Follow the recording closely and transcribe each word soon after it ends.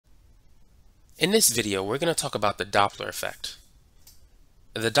In this video, we're going to talk about the Doppler effect.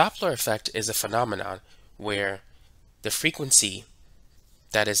 The Doppler effect is a phenomenon where the frequency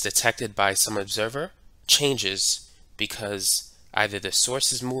that is detected by some observer changes because either the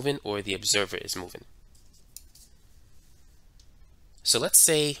source is moving or the observer is moving. So let's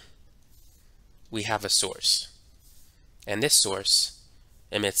say we have a source, and this source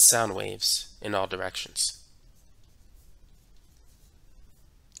emits sound waves in all directions.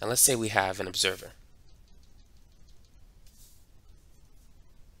 And let's say we have an observer.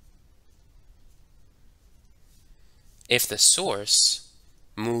 If the source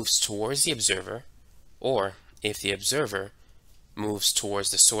moves towards the observer, or if the observer moves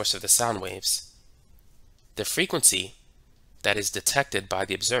towards the source of the sound waves, the frequency that is detected by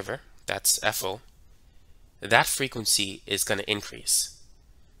the observer, that's FO, that frequency is going to increase,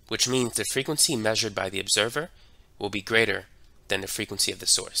 which means the frequency measured by the observer will be greater than the frequency of the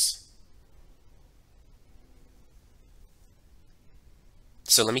source.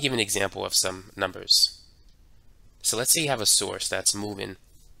 So let me give an example of some numbers. So let's say you have a source that's moving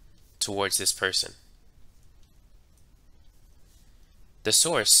towards this person. The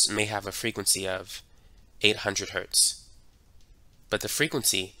source may have a frequency of 800 Hertz, but the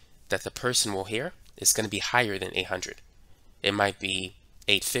frequency that the person will hear is going to be higher than 800. It might be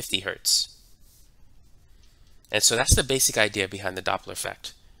 850 Hertz. And so that's the basic idea behind the Doppler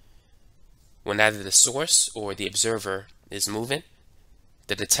effect. When either the source or the observer is moving,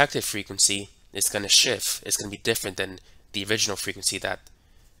 the detected frequency is going to shift. It's going to be different than the original frequency that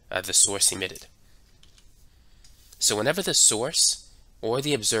the source emitted. So whenever the source or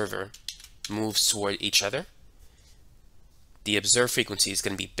the observer moves toward each other, the observed frequency is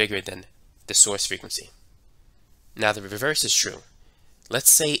going to be bigger than the source frequency. Now the reverse is true.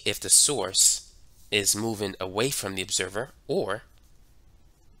 Let's say if the source is moving away from the observer, or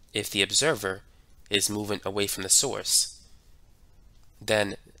if the observer is moving away from the source,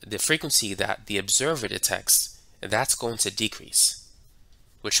 then the frequency that the observer detects, that's going to decrease,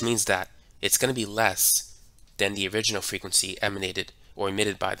 which means that it's going to be less than the original frequency emanated or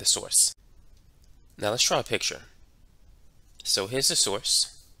emitted by the source. Now let's draw a picture. So here's the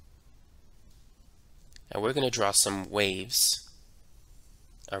source, and we're going to draw some waves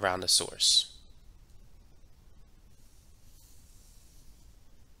around the source.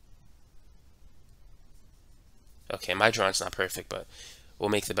 Okay, my drawing's not perfect, but we'll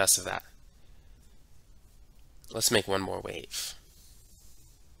make the best of that. Let's make one more wave.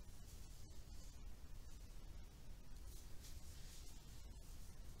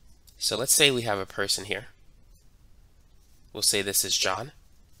 So let's say we have a person here. We'll say this is John.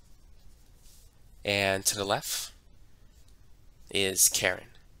 And to the left is Karen.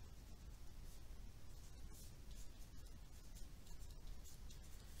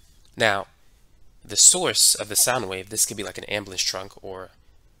 Now, the source of the sound wave, this could be like an ambulance trunk or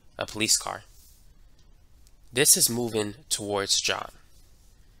a police car. This is moving towards John.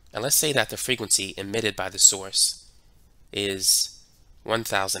 And let's say that the frequency emitted by the source is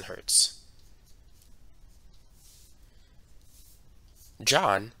 1000 Hertz.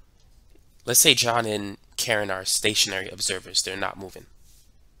 John, let's say John and Karen are stationary observers. They're not moving.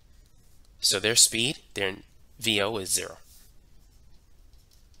 So their speed, their VO is 0.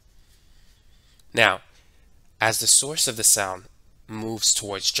 Now, as the source of the sound moves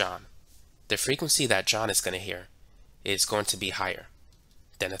towards John, the frequency that John is going to hear is going to be higher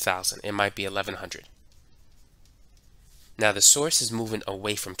than 1000. It might be 1100. Now the source is moving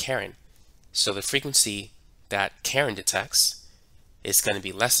away from Karen, so the frequency that Karen detects is going to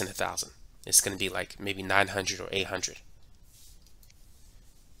be less than 1000. It's going to be like maybe 900 or 800.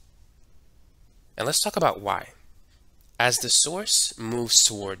 And let's talk about why. As the source moves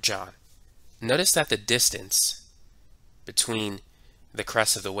toward John, notice that the distance between the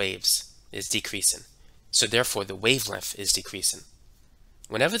crests of the waves is decreasing. So therefore the wavelength is decreasing.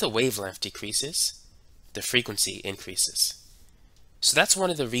 Whenever the wavelength decreases, the frequency increases. So that's one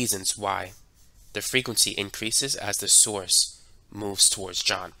of the reasons why the frequency increases as the source moves towards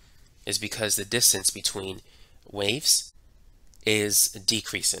John, is because the distance between waves is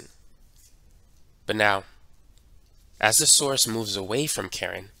decreasing. But now, as the source moves away from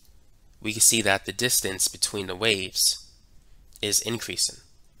Karen, we can see that the distance between the waves is increasing.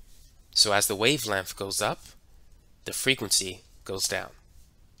 So as the wavelength goes up, the frequency goes down.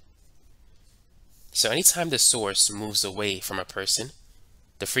 So anytime the source moves away from a person,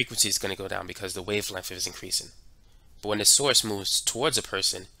 the frequency is going to go down because the wavelength is increasing. But when the source moves towards a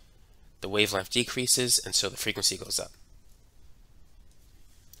person, the wavelength decreases, and so the frequency goes up.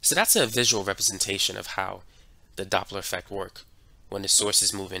 So that's a visual representation of how the Doppler effect works. when the source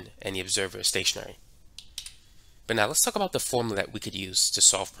is moving and the observer is stationary. But now let's talk about the formula that we could use to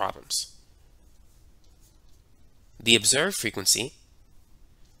solve problems. The observed frequency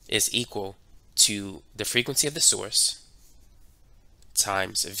is equal to the frequency of the source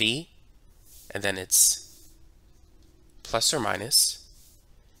times V, and then it's plus or minus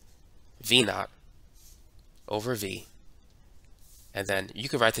V naught over V, and then you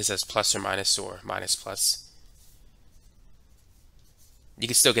could write this as plus or minus plus. You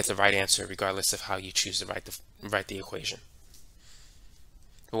can still get the right answer regardless of how you choose to write the equation.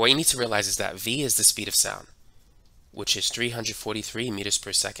 But what you need to realize is that V is the speed of sound, which is 343 meters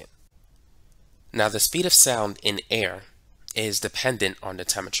per second. Now the speed of sound in air is dependent on the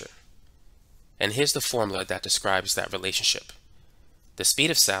temperature. And here's the formula that describes that relationship. The speed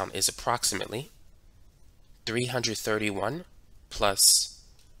of sound is approximately 331 plus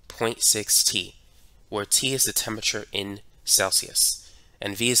 0.6 T, where T is the temperature in Celsius,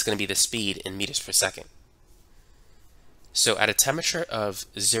 and V is going to be the speed in meters per second. So at a temperature of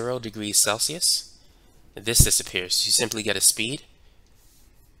 0 degrees Celsius, this disappears. You simply get a speed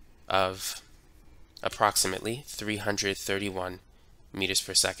of approximately 331 meters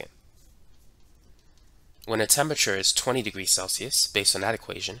per second. When a temperature is 20 degrees Celsius, based on that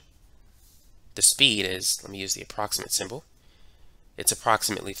equation, the speed is, let me use the approximate symbol, it's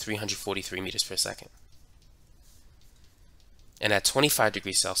approximately 343 meters per second. And at 25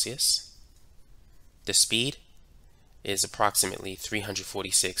 degrees Celsius, the speed is approximately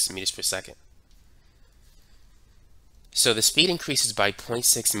 346 meters per second. So the speed increases by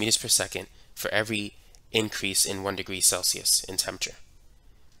 0.6 meters per second for every increase in 1 degree Celsius in temperature.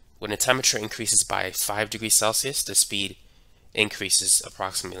 When the temperature increases by 5 degrees Celsius, the speed increases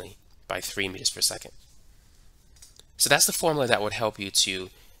approximately by 3 meters per second. So that's the formula that would help you to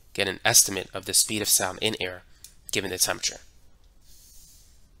get an estimate of the speed of sound in air given the temperature.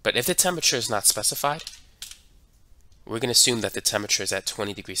 But if the temperature is not specified, we're going to assume that the temperature is at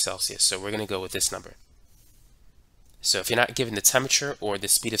 20 degrees Celsius. So we're going to go with this number. So if you're not given the temperature or the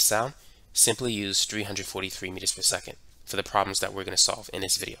speed of sound, simply use 343 meters per second for the problems that we're going to solve in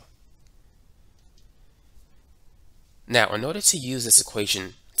this video. Now, in order to use this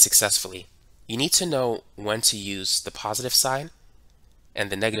equation successfully, you need to know when to use the positive sign and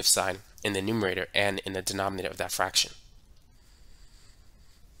the negative sign in the numerator and in the denominator of that fraction.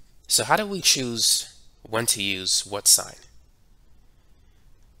 So how do we choose when to use what sign?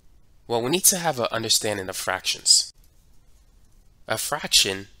 Well, we need to have an understanding of fractions. A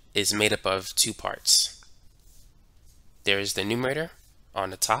fraction is made up of two parts. There is the numerator on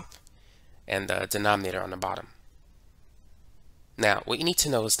the top and the denominator on the bottom. Now, what you need to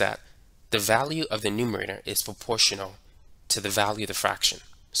know is that the value of the numerator is proportional to the value of the fraction.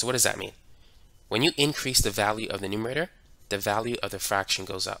 So what does that mean? When you increase the value of the numerator, the value of the fraction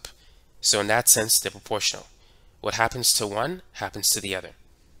goes up. So in that sense, they're proportional. What happens to one happens to the other.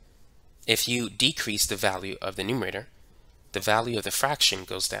 If you decrease the value of the numerator, the value of the fraction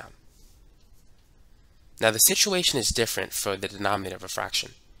goes down. Now the situation is different for the denominator of a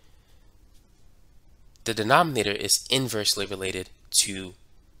fraction. The denominator is inversely related to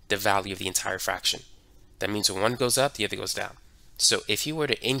the value of the entire fraction. That means when one goes up, the other goes down. So if you were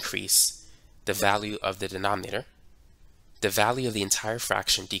to increase the value of the denominator, the value of the entire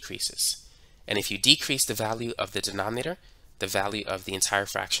fraction decreases. And if you decrease the value of the denominator, the value of the entire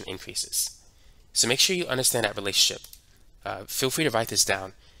fraction increases. So make sure you understand that relationship. Feel free to write this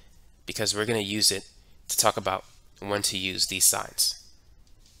down because we're going to use it to talk about when to use these signs.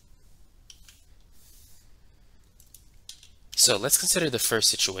 So let's consider the first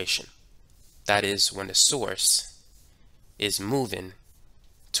situation. That is when the source is moving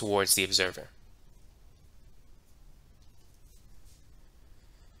towards the observer.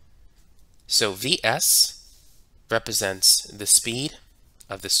 So Vs represents the speed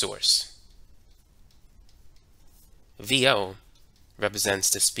of the source. Vo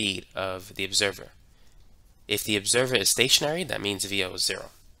represents the speed of the observer. If the observer is stationary, that means Vo is 0.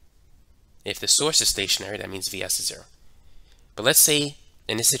 If the source is stationary, that means Vs is 0. But let's say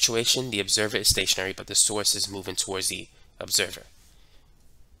in this situation, the observer is stationary, but the source is moving towards the observer.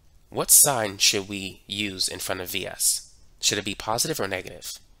 What sign should we use in front of Vs? Should it be positive or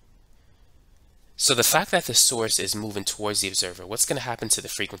negative? So the fact that the source is moving towards the observer, what's going to happen to the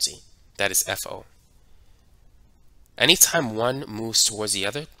frequency? That is Fo. Anytime one moves towards the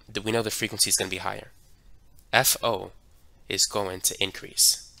other, we know the frequency is going to be higher. Fo is going to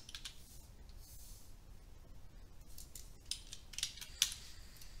increase.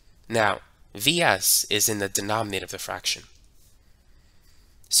 Now, Vs is in the denominator of the fraction.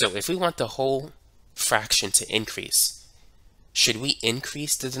 So if we want the whole fraction to increase, should we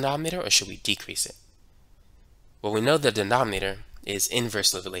increase the denominator or should we decrease it? Well, we know the denominator is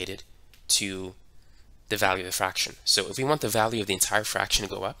inversely related to the value of the fraction. So if we want the value of the entire fraction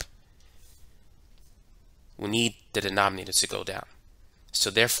to go up, we need the denominator to go down. So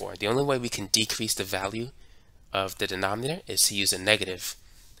therefore, the only way we can decrease the value of the denominator is to use a negative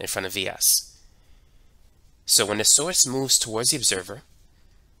in front of vs. So when the source moves towards the observer,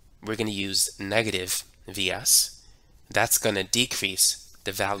 we're going to use negative vs. That's going to decrease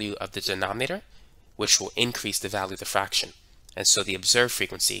the value of the denominator, which will increase the value of the fraction. And so the observed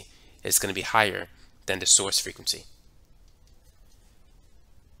frequency is going to be higher than the source frequency.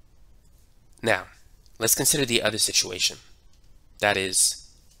 Now, let's consider the other situation. That is,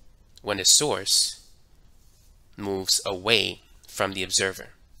 when the source moves away from the observer.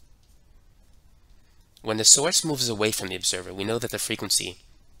 When the source moves away from the observer, we know that the frequency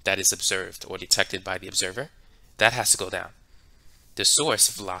that is observed or detected by the observer, that has to go down. The source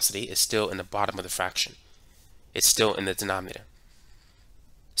velocity is still in the bottom of the fraction. It's still in the denominator.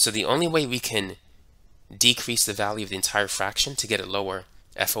 So the only way we can decrease the value of the entire fraction to get a lower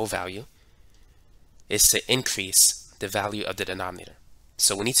FO value is to increase the value of the denominator.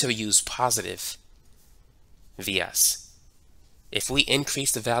 So we need to use positive Vs. If we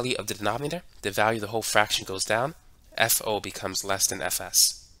increase the value of the denominator, the value of the whole fraction goes down, FO becomes less than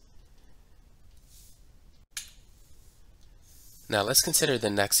Fs. Now let's consider the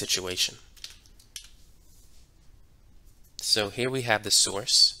next situation. So here we have the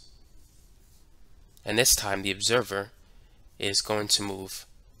source, and this time the observer is going to move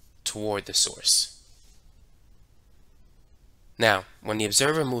toward the source. Now, when the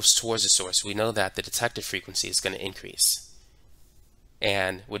observer moves towards the source, we know that the detected frequency is going to increase.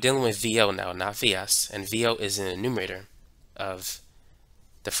 And we're dealing with VO now, not Vs, and VO is in the numerator of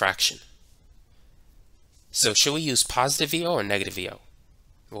the fraction. So should we use positive VO or negative VO?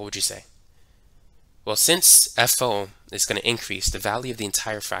 What would you say? Well, since FO is going to increase, the value of the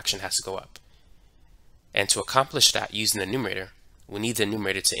entire fraction has to go up. And to accomplish that using the numerator, we need the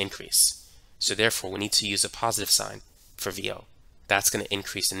numerator to increase. So therefore, we need to use a positive sign for VO. That's going to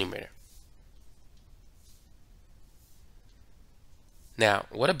increase the numerator. Now,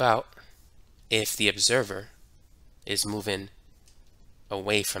 what about if the observer is moving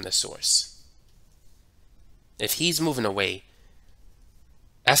away from the source? If he's moving away,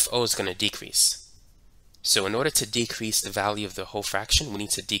 FO is going to decrease. So in order to decrease the value of the whole fraction, we need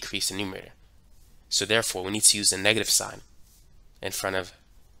to decrease the numerator. So therefore, we need to use a negative sign in front of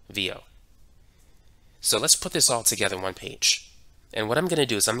VO. So let's put this all together on one page. And what I'm going to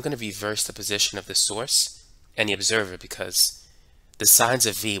do is I'm going to reverse the position of the source and the observer because the signs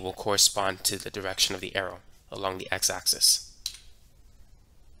of V will correspond to the direction of the arrow along the x-axis.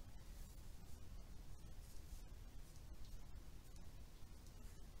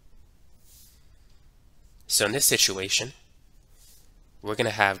 So in this situation, we're going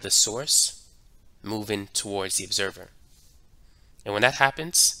to have the source moving towards the observer. And when that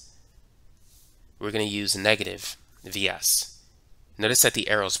happens, we're going to use negative Vs. Notice that the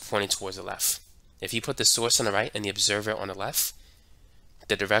arrow is pointing towards the left. If you put the source on the right and the observer on the left,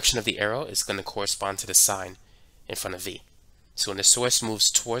 the direction of the arrow is going to correspond to the sign in front of V. So when the source moves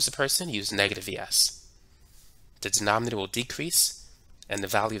towards the person, use negative Vs. The denominator will decrease and the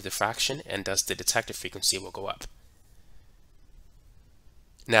value of the fraction, and thus the detected frequency will go up.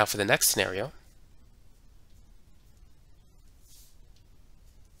 Now for the next scenario,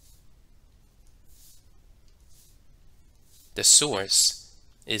 the source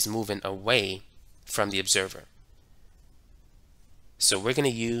is moving away from the observer. So we're going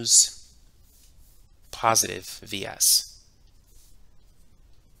to use positive Vs.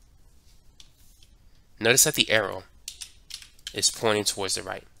 Notice that the arrow is pointing towards the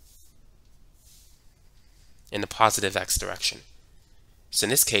right in the positive x direction. So in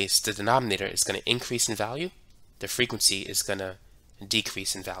this case, the denominator is going to increase in value, the frequency is going to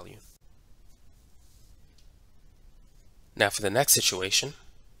decrease in value. Now for the next situation,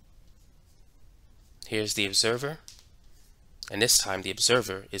 here's the observer, and this time the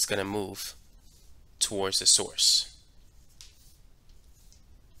observer is going to move towards the source.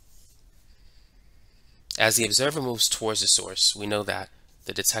 As the observer moves towards the source, we know that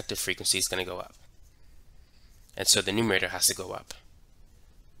the detected frequency is going to go up. And so the numerator has to go up.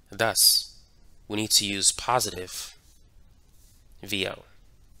 Thus, we need to use positive VO.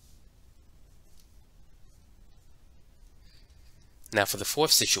 Now for the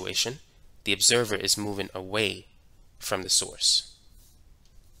fourth situation, the observer is moving away from the source.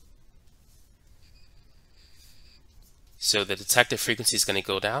 So the detected frequency is going to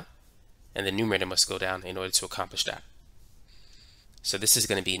go down, and the numerator must go down in order to accomplish that. So this is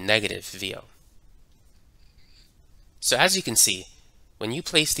going to be negative VO. So as you can see, when you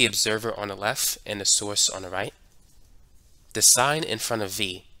place the observer on the left and the source on the right, the sign in front of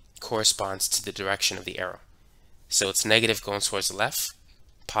V corresponds to the direction of the arrow. So it's negative going towards the left,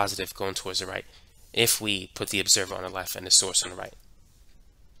 positive going towards the right, if we put the observer on the left and the source on the right.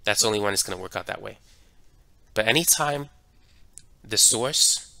 That's only when it's going to work out that way. But anytime the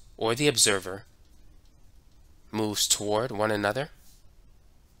source or the observer moves toward one another,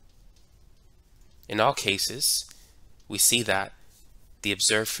 in all cases, we see that the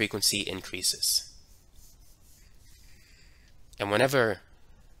observed frequency increases. And whenever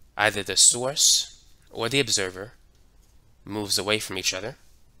either the source or the observer moves away from each other,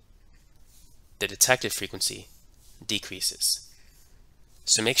 the detected frequency decreases.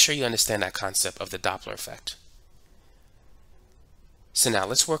 So make sure you understand that concept of the Doppler effect. So now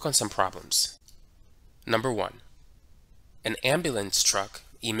let's work on some problems. Number 1. An ambulance truck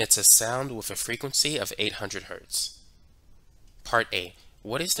emits a sound with a frequency of 800 Hz. Part A.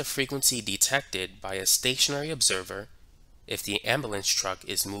 What is the frequency detected by a stationary observer if the ambulance truck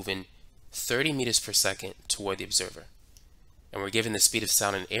is moving 30 meters per second toward the observer? And we're given the speed of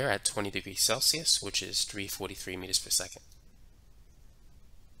sound in air at 20 degrees Celsius, which is 343 meters per second.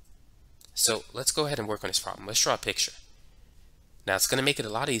 So let's go ahead and work on this problem. Let's draw a picture. Now it's going to make it a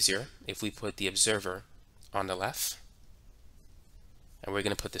lot easier if we put the observer on the left, and we're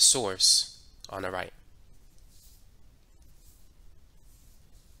going to put the source on the right.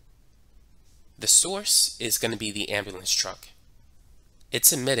 The source is going to be the ambulance truck.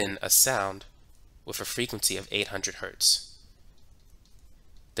 It's emitting a sound with a frequency of 800 Hz.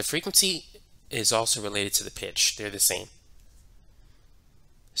 The frequency is also related to the pitch. They're the same.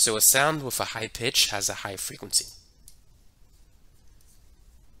 So a sound with a high pitch has a high frequency.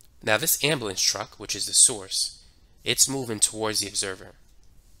 Now this ambulance truck, which is the source, it's moving towards the observer.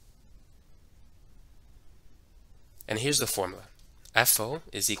 And here's the formula. FO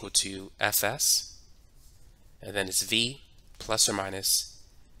is equal to FS, and then it's V plus or minus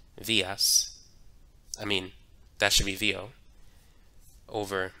VS. That should be VO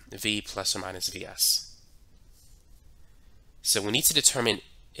over V plus or minus VS. So we need to determine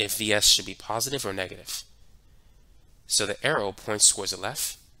if VS should be positive or negative. So the arrow points towards the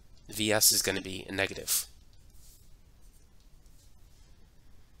left. VS is going to be a negative.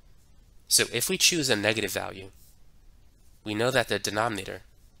 So if we choose a negative value, we know that the denominator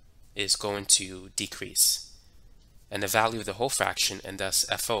is going to decrease, and the value of the whole fraction, and thus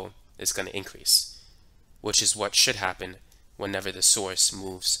FO, is going to increase, which is what should happen whenever the source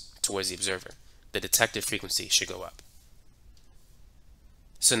moves towards the observer. The detected frequency should go up.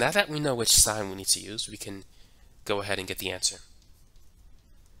 So now that we know which sign we need to use, we can go ahead and get the answer.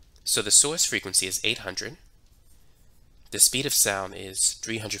 So the source frequency is 800. The speed of sound is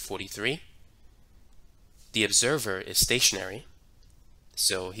 343. The observer is stationary,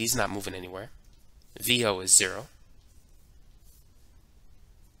 so he's not moving anywhere. VO is 0.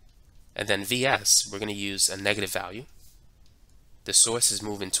 And then VS, we're going to use a negative value. The source is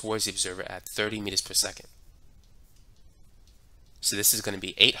moving towards the observer at 30 meters per second. So this is going to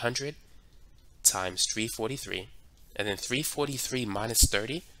be 800 times 343, and then 343 minus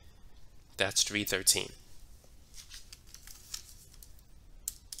 30, that's 313.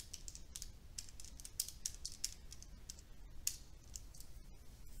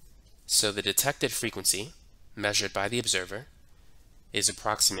 So the detected frequency, measured by the observer, is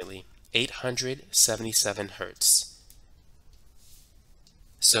approximately 877 Hz.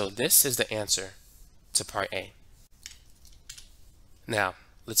 So this is the answer to part A. Now,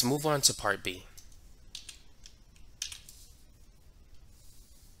 let's move on to part B.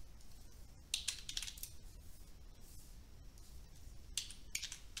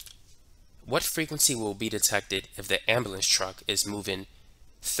 What frequency will be detected if the ambulance truck is moving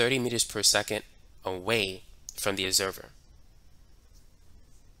 30 meters per second away from the observer?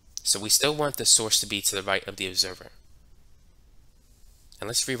 So we still want the source to be to the right of the observer. And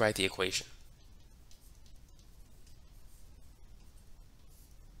let's rewrite the equation.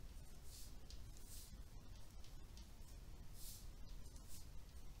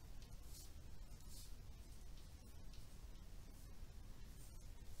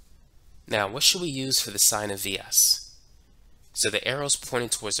 Now, what should we use for the sign of VS? So the arrow's pointing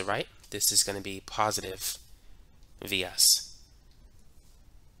towards the right. This is going to be positive VS.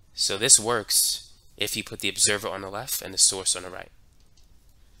 So this works if you put the observer on the left and the source on the right.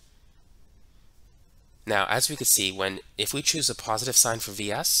 Now, as we can see, if we choose a positive sign for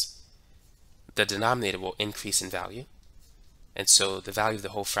VS, the denominator will increase in value, and so the value of the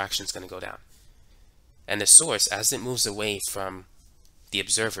whole fraction is going to go down. And the source, as it moves away from the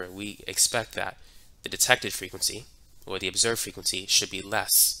observer, we expect that the detected frequency, or the observed frequency, should be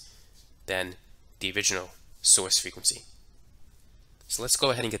less than the original source frequency. So let's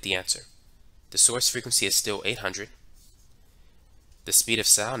go ahead and get the answer. The source frequency is still 800. The speed of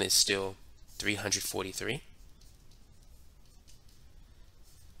sound is still 343.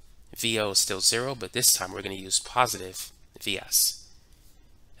 VO is still 0, but this time we're going to use positive VS.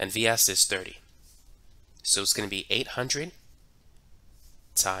 And VS is 30. So it's going to be 800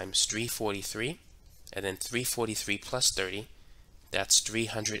 times 343, and then 343 plus 30, that's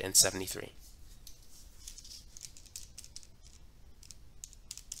 373.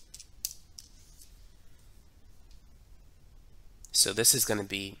 So this is going to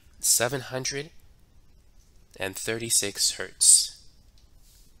be 736 hertz.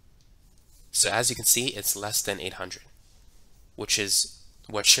 So as you can see, it's less than 800, which is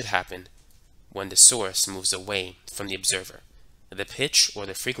what should happen when the source moves away from the observer. The pitch, or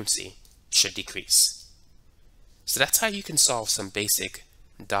the frequency, should decrease. So that's how you can solve some basic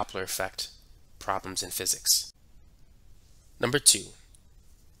Doppler effect problems in physics. Number 2.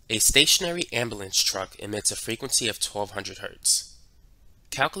 A stationary ambulance truck emits a frequency of 1200 hertz.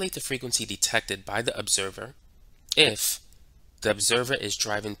 Calculate the frequency detected by the observer if the observer is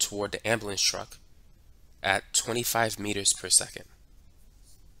driving toward the ambulance truck at 25 meters per second.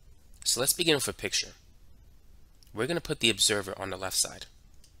 So let's begin with a picture. We're going to put the observer on the left side,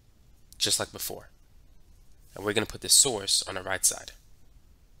 just like before. And we're going to put the source on the right side.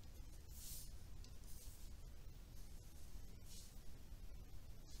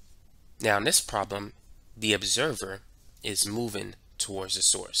 Now in this problem, the observer is moving towards the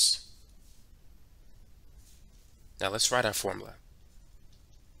source. Now let's write our formula.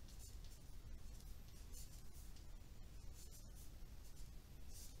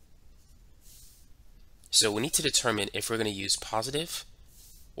 So we need to determine if we're going to use positive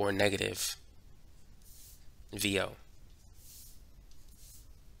or negative VO.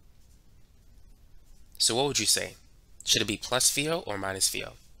 So what would you say? Should it be plus VO or minus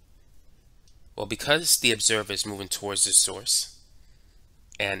VO? Well, because the observer is moving towards the source,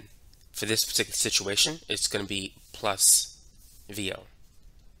 and for this particular situation, it's going to be plus VO.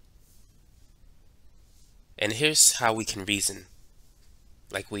 And here's how we can reason,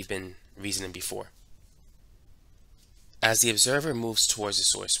 like we've been reasoning before. As the observer moves towards the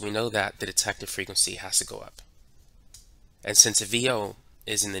source, we know that the detected frequency has to go up. And since VO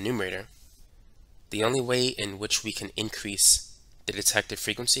is in the numerator, the only way in which we can increase the detected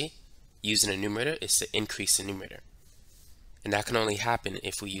frequency using a numerator is to increase the numerator. And that can only happen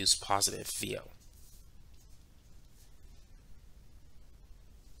if we use positive VO.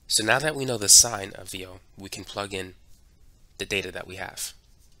 So now that we know the sign of VO, we can plug in the data that we have.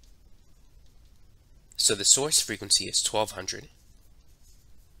 So the source frequency is 1200.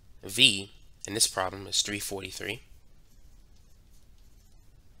 V in this problem is 343.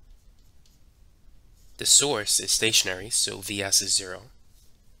 The source is stationary, so VS is 0.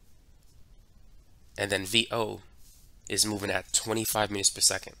 And then VO is moving at 25 meters per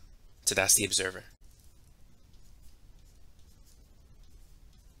second. So that's the observer.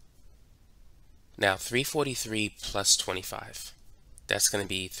 Now 343 plus 25, that's going to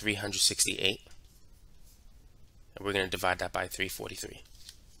be 368. And we're going to divide that by 343.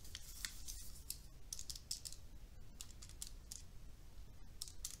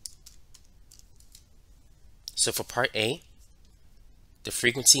 So for part A, the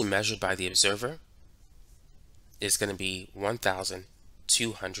frequency measured by the observer is going to be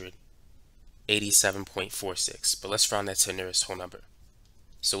 1,287.46. But let's round that to the nearest whole number.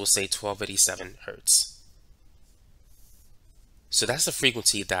 So we'll say 1287 hertz. So that's the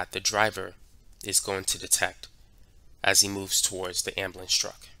frequency that the driver is going to detect as he moves towards the ambulance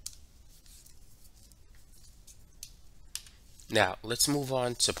truck. Now let's move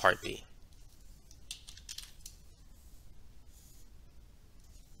on to part B.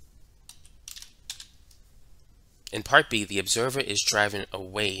 In part B, the observer is driving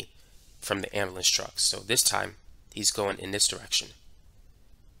away from the ambulance truck. So this time he's going in this direction.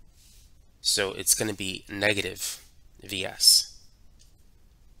 So it's going to be negative VS.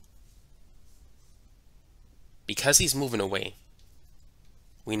 Because he's moving away,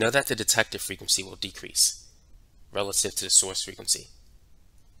 we know that the detected frequency will decrease relative to the source frequency.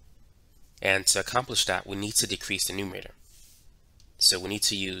 And to accomplish that, we need to decrease the numerator. So we need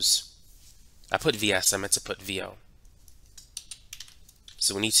to use, I put VS, I meant to put VO.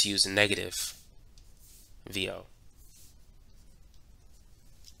 So we need to use a negative VO.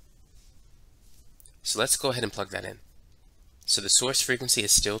 So let's go ahead and plug that in. So the source frequency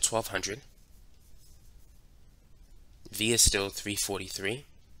is still 1200. V is still 343.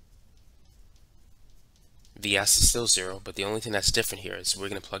 Vs is still 0, but the only thing that's different here is we're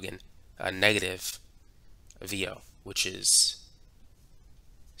going to plug in a negative VO, which is,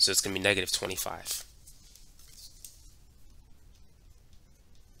 so it's going to be negative 25.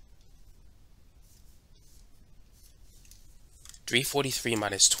 $343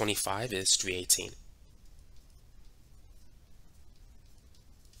 minus 25 is $318.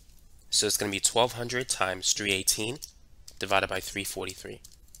 So it's going to be 1200 times 318 divided by 343.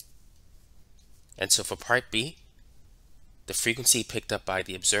 And so for part B, the frequency picked up by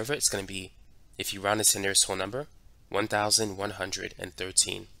the observer is going to be, if you round it to the nearest whole number,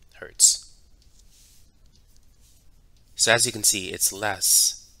 1113 hertz. So as you can see, it's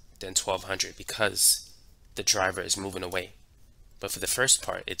less than 1200 because the driver is moving away. But for the first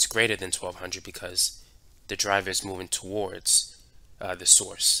part, it's greater than 1200 because the driver is moving towards the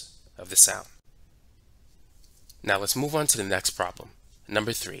source of the sound. Now let's move on to the next problem.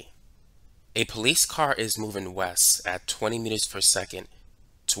 Number 3. A police car is moving west at 20 meters per second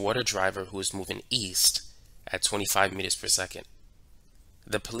toward a driver who is moving east at 25 meters per second.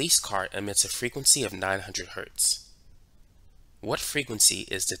 The police car emits a frequency of 900 hertz. What frequency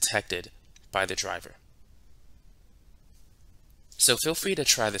is detected by the driver? So feel free to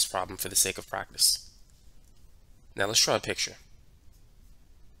try this problem for the sake of practice. Now let's draw a picture.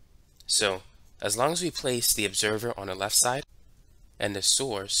 So as long as we place the observer on the left side and the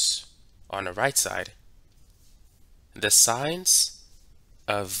source on the right side, the signs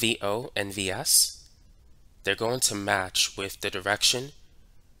of VO and VS, they're going to match with the direction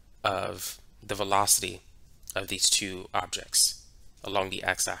of the velocity of these two objects along the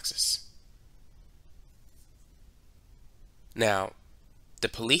x-axis. Now, the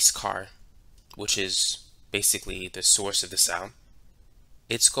police car, which is basically the source of the sound,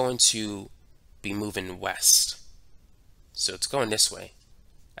 it's going to be moving west. So it's going this way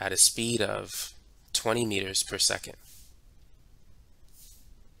at a speed of 20 meters per second.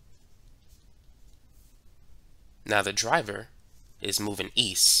 Now the driver is moving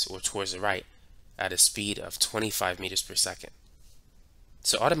east or towards the right at a speed of 25 meters per second.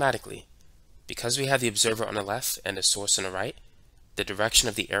 So automatically, because we have the observer on the left and the source on the right, the direction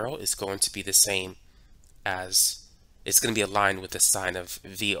of the arrow is going to be the same as, it's going to be aligned with the sign of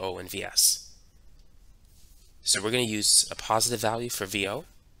VO and VS. So we're going to use a positive value for VO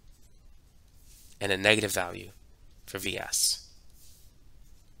and a negative value for VS.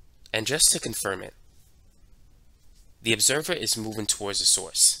 And just to confirm it, the observer is moving towards the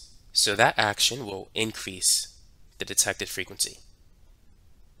source, so that action will increase the detected frequency.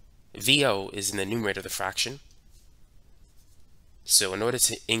 VO is in the numerator of the fraction, so in order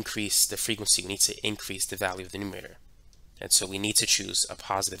to increase the frequency, we need to increase the value of the numerator. And so we need to choose a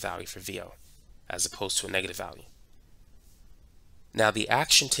positive value for VO as opposed to a negative value. Now the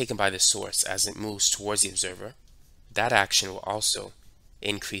action taken by the source as it moves towards the observer, that action will also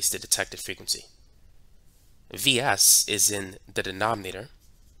increase the detected frequency. VS is in the denominator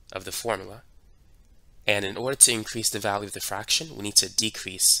of the formula, and in order to increase the value of the fraction, we need to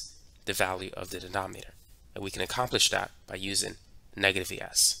decrease the value of the denominator. And we can accomplish that by using negative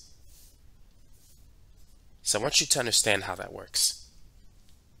VS. So I want you to understand how that works,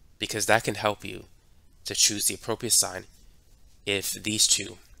 because that can help you to choose the appropriate sign if these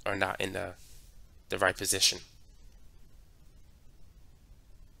two are not in the right position.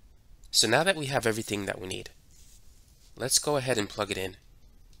 So now that we have everything that we need, let's go ahead and plug it in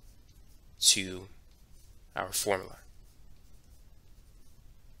to our formula.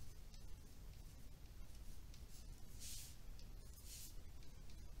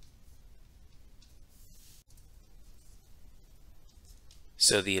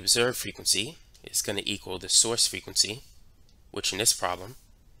 So the observed frequency is going to equal the source frequency, which in this problem,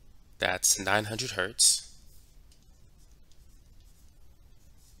 that's 900 hertz.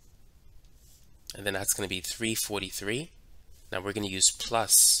 And then that's going to be 343. Now we're going to use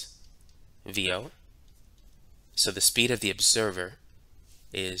plus VO. So the speed of the observer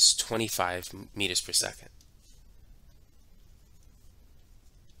is 25 meters per second.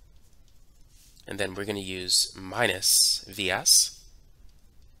 And then we're going to use minus VS.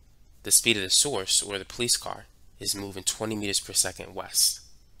 The speed of the source, or the police car, is moving 20 meters per second west.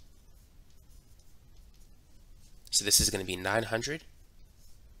 So this is going to be 900.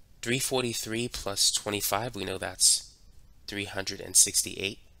 343 plus 25, we know that's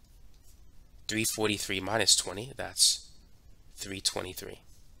 368. 343 minus 20, that's 323.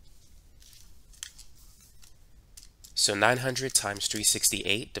 So 900 times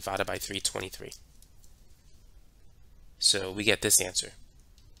 368 divided by 323. So we get this answer.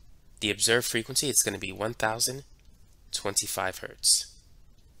 The observed frequency is going to be 1,313 25 hertz.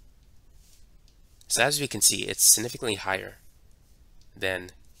 So as we can see, it's significantly higher than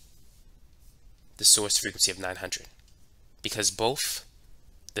the source frequency of 900 because both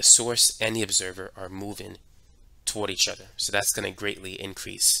the source and the observer are moving toward each other. So that's going to greatly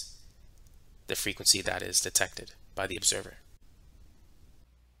increase the frequency that is detected by the observer.